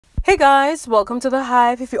Hey guys, welcome to the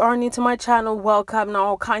Hive. If you are new to my channel, welcome.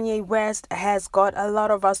 Now, Kanye West has got a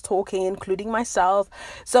lot of us talking, including myself.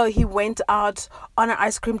 So he went out on an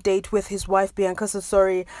ice cream date with his wife Bianca,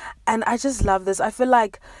 and I just love this. I feel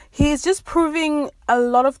like he's just proving a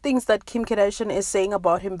lot of things that Kim Kardashian is saying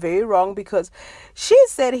about him very wrong, because she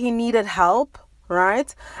said he needed help,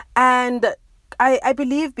 right? And I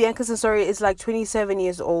believe Bianca is like 27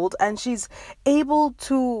 years old, and she's able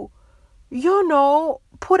to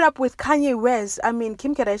put up with Kanye West. I mean,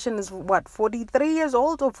 Kim Kardashian is what, 43 years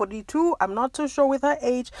old or 42? I'm not too sure with her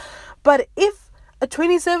age. But if a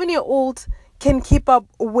 27-year-old can keep up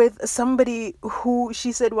with somebody who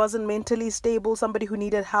she said wasn't mentally stable, somebody who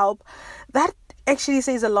needed help, that actually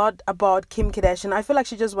says a lot about Kim Kardashian. I feel like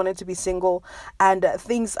she just wanted to be single, and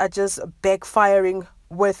things are just backfiring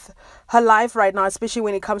with her life right now, especially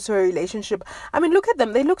when it comes to her relationship. I mean, look at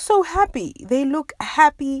them. They look so happy. They look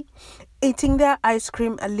happy, eating their ice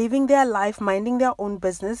cream, living their life, minding their own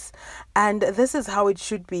business. And this is how it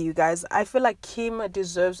should be, you guys. I feel like Kim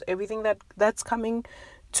deserves everything that's coming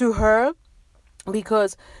to her,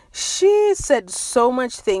 because she said so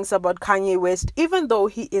much things about Kanye West, even though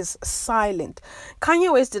he is silent.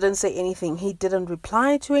 Kanye West didn't say anything. He didn't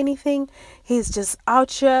reply to anything. He's just out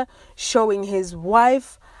here showing his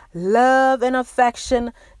wife love and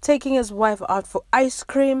affection, taking his wife out for ice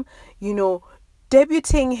cream,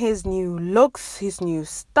 debuting his new looks, his new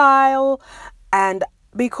style. And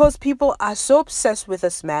because people are so obsessed with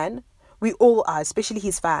this man, we all are, especially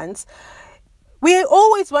his fans, we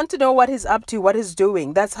always want to know what he's up to, what he's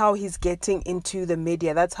doing. That's how he's getting into the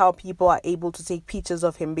media. That's how people are able to take pictures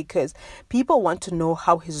of him, because people want to know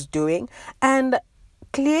how he's doing. And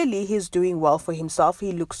clearly he's doing well for himself.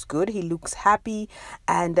 He looks good. He looks happy.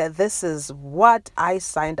 And this is what I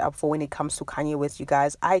signed up for when it comes to Kanye West, you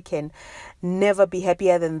guys. I can never be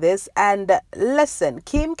happier than this. And listen,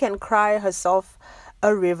 Kim can cry herself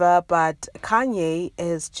a river, but Kanye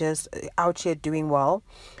is just out here doing well.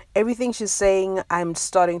 Everything she's saying, I'm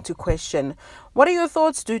starting to question. What are your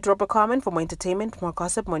thoughts? Do drop a comment. For more entertainment, more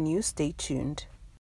gossip, more news. Stay tuned.